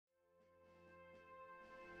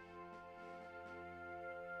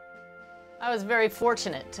I was very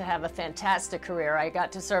fortunate to have a fantastic career. I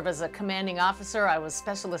got to serve as a commanding officer. I was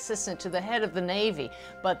special assistant to the head of the Navy,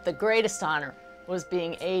 but the greatest honor was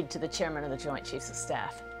being aide to the chairman of the Joint Chiefs of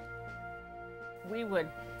Staff. We would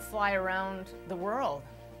fly around the world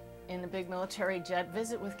in a big military jet,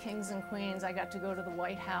 visit with kings and queens. I got to go to the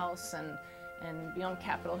White House and be on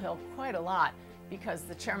Capitol Hill quite a lot because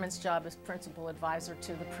the chairman's job is principal advisor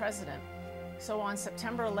to the president. So on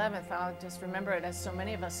September 11th, I'll just remember it, as so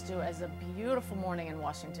many of us do, as a beautiful morning in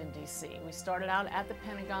Washington, D.C. We started out at the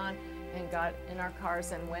Pentagon and got in our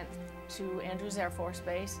cars and went to Andrews Air Force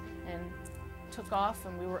Base and took off,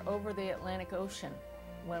 and we were over the Atlantic Ocean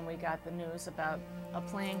when we got the news about a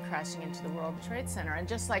plane crashing into the World Trade Center. And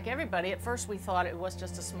just like everybody, at first we thought it was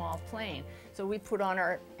just a small plane. So we put on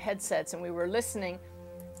our headsets and we were listening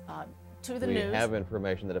to the news. We have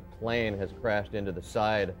information that a plane has crashed into the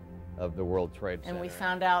side of the World Trade Center. And we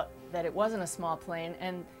found out that it wasn't a small plane,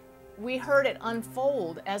 and we heard it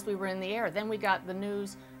unfold as we were in the air. Then we got the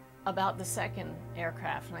news about the second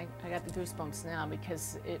aircraft, and I got the goosebumps now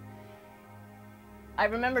because I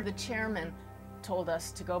remember the chairman told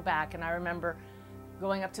us to go back, and I remember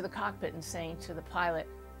going up to the cockpit and saying to the pilot,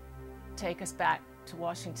 "Take us back to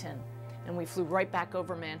Washington." And we flew right back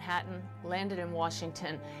over Manhattan, landed in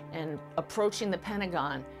Washington, and approaching the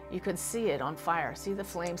Pentagon, you could see it on fire, see the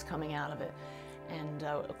flames coming out of it. And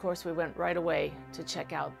of course we went right away to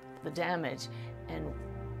check out the damage. And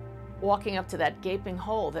walking up to that gaping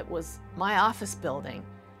hole that was my office building,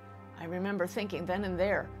 I remember thinking then and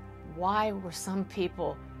there, why were some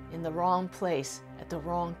people in the wrong place at the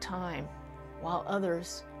wrong time while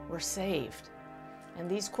others were saved? And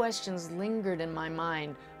these questions lingered in my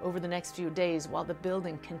mind over the next few days while the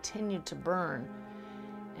building continued to burn.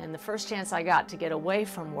 And the first chance I got to get away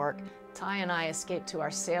from work, Ty and I escaped to our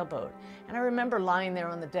sailboat. And I remember lying there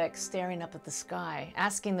on the deck staring up at the sky,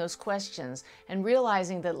 asking those questions and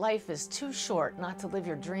realizing that life is too short not to live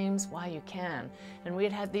your dreams while you can. And we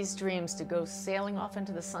had had these dreams to go sailing off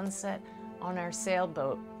into the sunset on our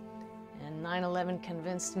sailboat. And 9/11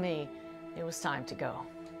 convinced me it was time to go.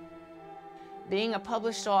 Being a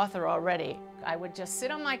published author already, I would just sit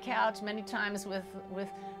on my couch many times with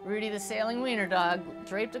Rudy the Sailing Wiener Dog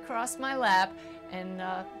draped across my lap, and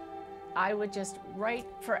I would just write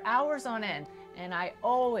for hours on end. And I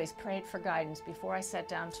always prayed for guidance before I sat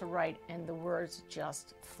down to write, and the words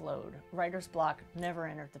just flowed. Writer's block never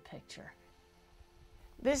entered the picture.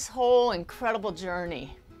 This whole incredible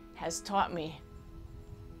journey has taught me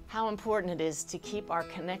how important it is to keep our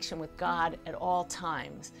connection with God at all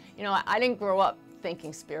times. You know, I didn't grow up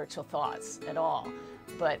thinking spiritual thoughts at all,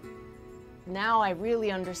 but now I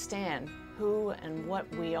really understand who and what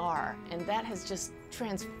we are, and that has just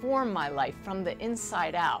transformed my life from the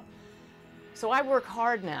inside out. So I work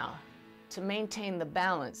hard now to maintain the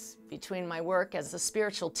balance between my work as a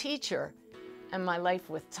spiritual teacher and my life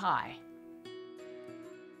with Ty.